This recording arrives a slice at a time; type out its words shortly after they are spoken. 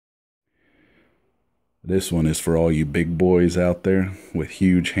This one is for all you big boys out there with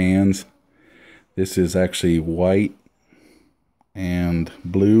huge hands. This is actually white and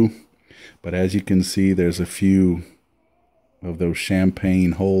blue, but as you can see, there's a few of those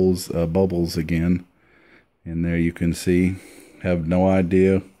champagne holes, bubbles again. And there you can see. Have no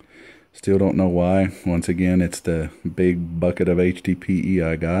idea. Still don't know why. Once again, it's the big bucket of HDPE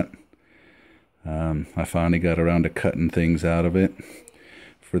I got. I finally got around to cutting things out of it.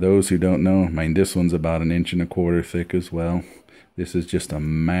 For those who don't know, I mean, this one's about 1.25 inches thick as well. This is just a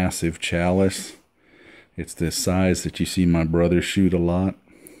massive chalice. It's this size that you see my brother shoot a lot.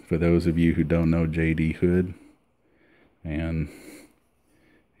 For those of you who don't know J.D. Hood. And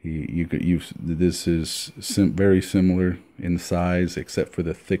this is very similar in size, except for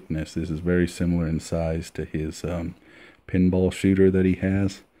the thickness. This is very similar in size to his pinball shooter that he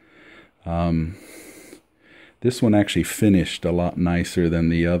has. This one actually finished a lot nicer than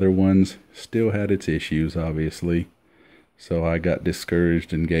the other ones. Still had its issues, obviously. So I got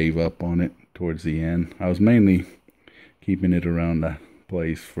discouraged and gave up on it towards the end. I was mainly keeping it around the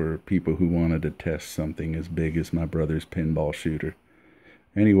place for people who wanted to test something as big as my brother's pinball shooter.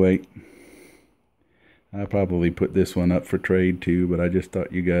 Anyway, I probably put this one up for trade too, but I just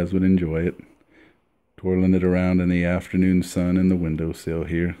thought you guys would enjoy it. Twirling it around in the afternoon sun in the windowsill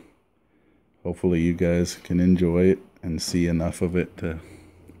here. Hopefully you guys can enjoy it and see enough of it to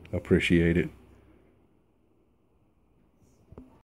appreciate it.